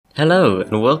Hello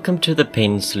and welcome to the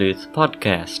Pen Sleuth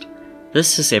podcast.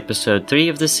 This is episode 3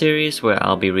 of the series where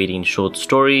I'll be reading short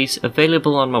stories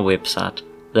available on my website,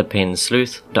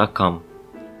 thepensleuth.com.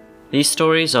 These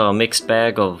stories are a mixed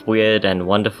bag of weird and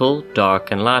wonderful, dark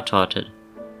and light-hearted.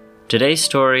 Today's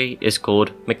story is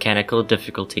called Mechanical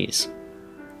Difficulties.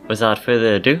 Without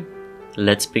further ado,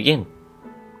 let's begin.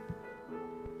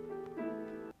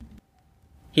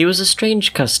 He was a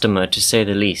strange customer, to say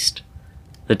the least.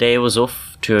 The day was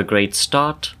off to a great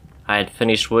start. I had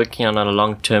finished working on a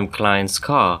long-term client's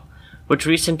car, which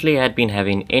recently had been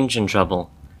having engine trouble.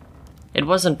 It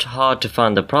wasn't hard to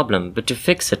find the problem, but to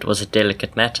fix it was a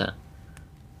delicate matter.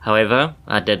 However,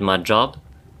 I did my job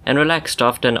and relaxed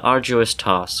after an arduous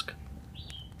task.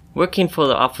 Working for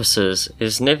the officers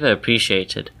is never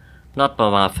appreciated, not by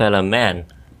my fellow man,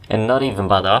 and not even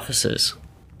by the officers.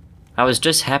 I was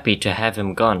just happy to have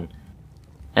him gone,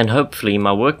 and hopefully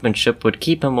my workmanship would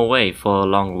keep him away for a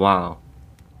long while.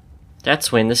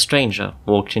 That's when the stranger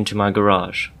walked into my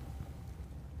garage.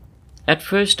 At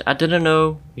first I didn't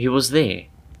know he was there.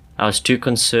 I was too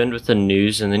concerned with the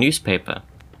news in the newspaper.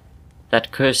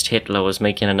 That cursed Hitler was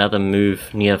making another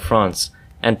move near France,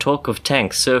 and talk of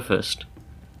tanks surfaced.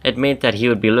 It meant that he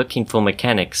would be looking for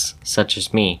mechanics such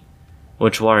as me,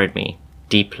 which worried me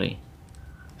deeply.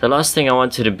 The last thing I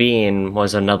wanted to be in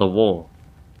was another war.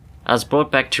 I was brought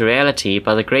back to reality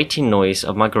by the grating noise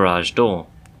of my garage door.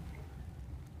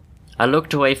 I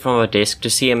looked away from my desk to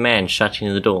see a man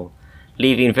shutting the door,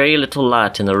 leaving very little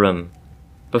light in the room.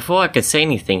 Before I could say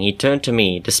anything, he turned to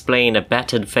me, displaying a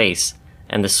battered face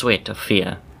and the sweat of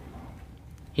fear.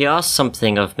 He asked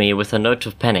something of me with a note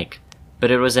of panic,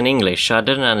 but it was in English I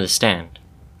didn't understand.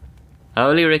 I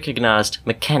only recognized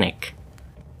mechanic.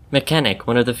 Mechanic,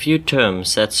 one of the few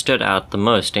terms that stood out the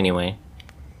most anyway.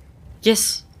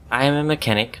 "Yes, I am a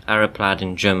mechanic," I replied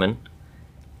in German.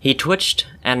 He twitched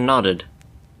and nodded.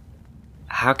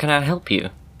 "How can I help you?"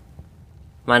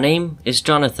 "My name is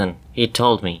Jonathan," he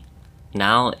told me,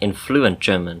 now in fluent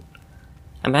German.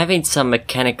 "I'm having some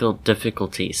mechanical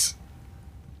difficulties."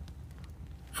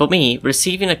 For me,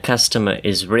 receiving a customer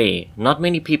is rare. Not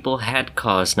many people had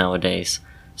cars nowadays,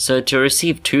 so to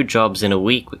receive 2 jobs in a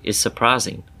week is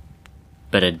surprising.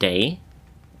 But a day?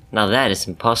 Now that is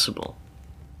impossible.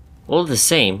 All the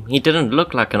same, he didn't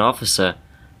look like an officer,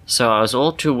 so I was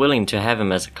all too willing to have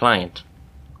him as a client.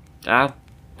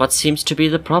 What seems to be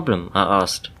the problem?" I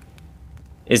asked.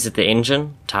 "Is it the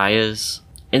engine? Tires?"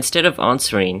 Instead of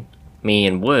answering me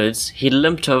in words, he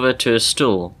limped over to a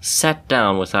stool, sat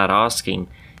down without asking,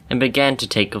 and began to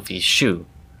take off his shoe.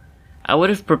 I would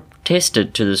have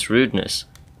protested to this rudeness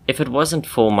if it wasn't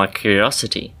for my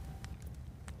curiosity.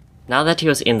 Now that he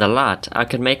was in the light, I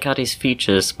could make out his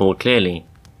features more clearly.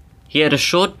 He had a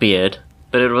short beard,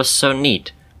 but it was so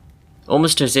neat,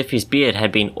 almost as if his beard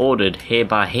had been ordered hair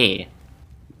by hair.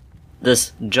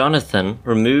 This Jonathan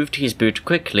removed his boot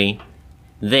quickly,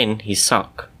 then his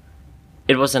sock.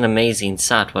 It was an amazing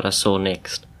sight what I saw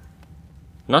next.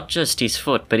 Not just his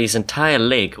foot, but his entire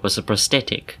leg was a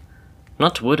prosthetic.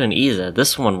 Not wooden either,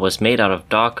 this one was made out of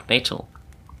dark metal.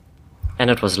 And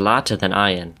it was lighter than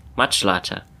iron, much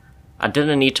lighter. I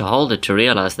didn't need to hold it to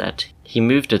realize that. He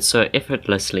moved it so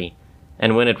effortlessly,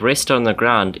 and when it rested on the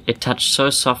ground, it touched so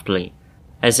softly,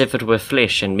 as if it were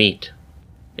flesh and meat.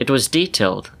 It was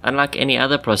detailed, unlike any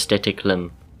other prosthetic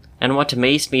limb, and what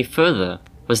amazed me further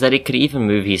was that he could even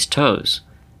move his toes,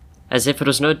 as if it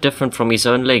was no different from his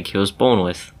own leg he was born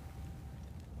with.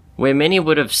 Where many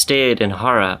would have stared in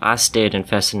horror, I stared in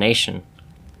fascination.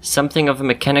 Something of a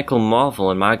mechanical marvel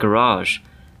in my garage,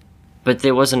 but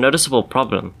there was a noticeable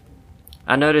problem.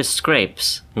 I noticed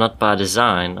scrapes, not by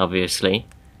design, obviously.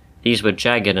 These were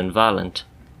jagged and violent.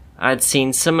 I had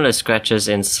seen similar scratches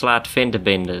in slight fender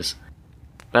benders,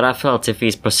 but I felt if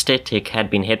his prosthetic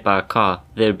had been hit by a car,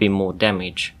 there would be more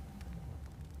damage.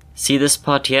 "See this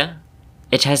part here?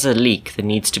 It has a leak that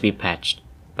needs to be patched,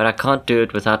 but I can't do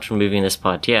it without removing this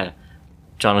part here,"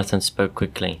 Jonathan spoke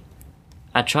quickly.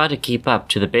 I tried to keep up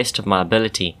to the best of my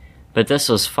ability, but this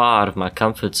was far out of my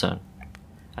comfort zone.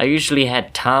 I usually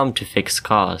had time to fix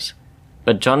cars,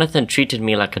 but Jonathan treated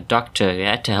me like a doctor who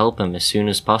had to help him as soon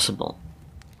as possible.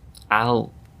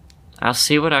 I'll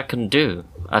see what I can do,"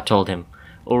 I told him,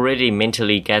 already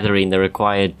mentally gathering the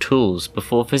required tools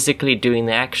before physically doing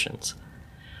the actions.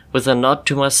 With a nod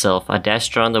to myself, I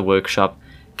dashed around the workshop,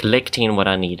 collecting what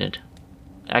I needed.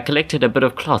 I collected a bit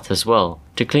of cloth as well,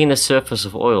 to clean the surface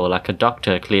of oil like a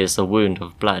doctor clears the wound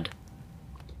of blood.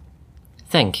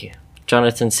 "Thank you,"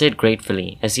 Jonathan said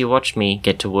gratefully as he watched me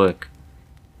get to work.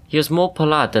 He was more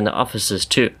polite than the officers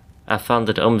too. I found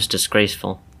it almost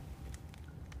disgraceful.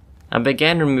 I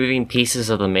began removing pieces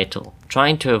of the metal,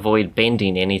 trying to avoid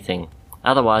bending anything,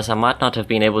 otherwise I might not have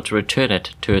been able to return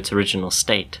it to its original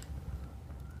state.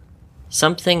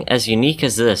 Something as unique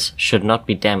as this should not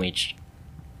be damaged.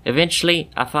 Eventually,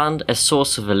 I found a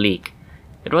source of a leak.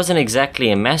 It wasn't exactly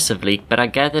a massive leak, but I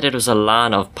gathered it was a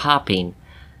line of piping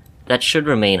that should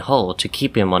remain whole to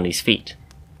keep him on his feet.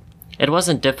 It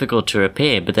wasn't difficult to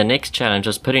repair, but the next challenge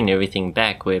was putting everything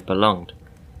back where it belonged.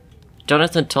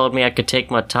 Jonathan told me I could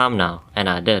take my time now, and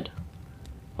I did.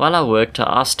 While I worked, I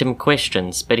asked him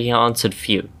questions, but he answered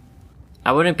few.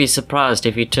 I wouldn't be surprised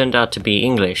if he turned out to be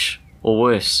English, or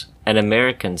worse, an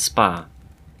American spy,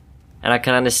 and I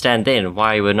can understand then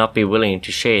why he would not be willing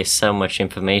to share so much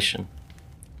information.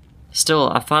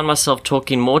 Still, I found myself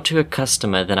talking more to a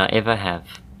customer than I ever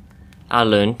have. I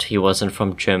learned he wasn't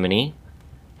from Germany.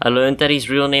 I learned that his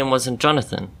real name wasn't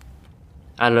Jonathan.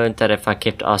 I learned that if I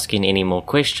kept asking any more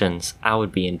questions, I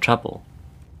would be in trouble.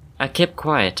 I kept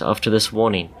quiet after this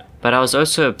warning, but I was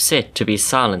also upset to be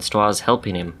silenced while I was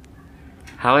helping him.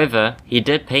 However, he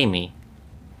did pay me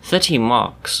 30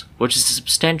 marks, which is a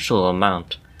substantial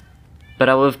amount, but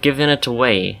I would have given it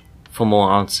away for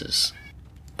more answers.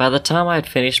 By the time I had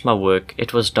finished my work,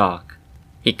 it was dark.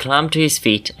 He climbed to his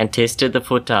feet and tested the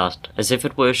foot out as if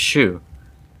it were a shoe.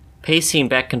 Pacing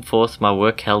back and forth, my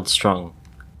work held strong.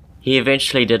 He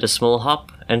eventually did a small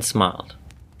hop and smiled.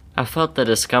 I felt the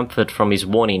discomfort from his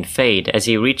warning fade as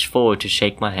he reached forward to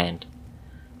shake my hand.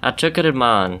 I took it in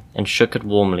mine and shook it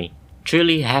warmly,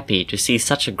 truly happy to see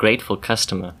such a grateful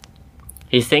customer.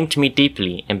 He thanked me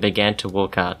deeply and began to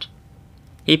walk out.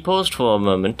 He paused for a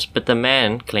moment, but the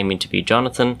man, claiming to be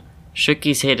Jonathan, shook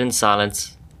his head in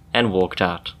silence and walked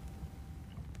out.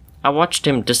 I watched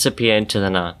him disappear into the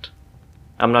night.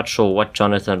 I'm not sure what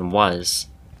Jonathan was,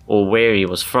 or where he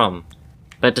was from,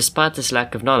 but despite this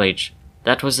lack of knowledge,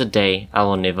 that was a day I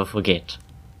will never forget.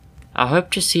 I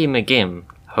hope to see him again,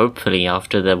 hopefully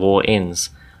after the war ends,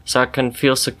 so I can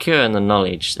feel secure in the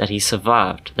knowledge that he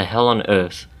survived the hell on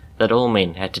earth that all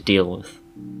men had to deal with.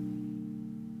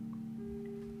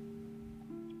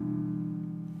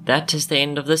 That is the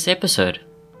end of this episode.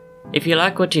 If you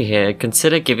like what you hear,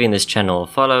 consider giving this channel a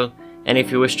follow, and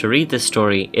if you wish to read this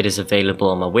story, it is available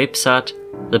on my website,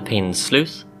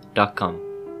 thepenssleuth.com.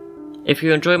 If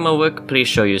you enjoy my work, please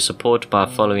show your support by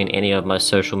following any of my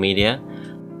social media,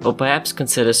 or perhaps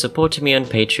consider supporting me on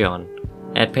Patreon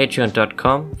at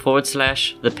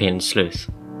patreon.com/thepenssleuth.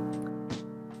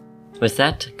 With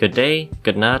that, good day,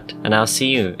 good night, and I'll see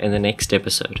you in the next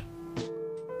episode.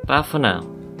 Bye for now.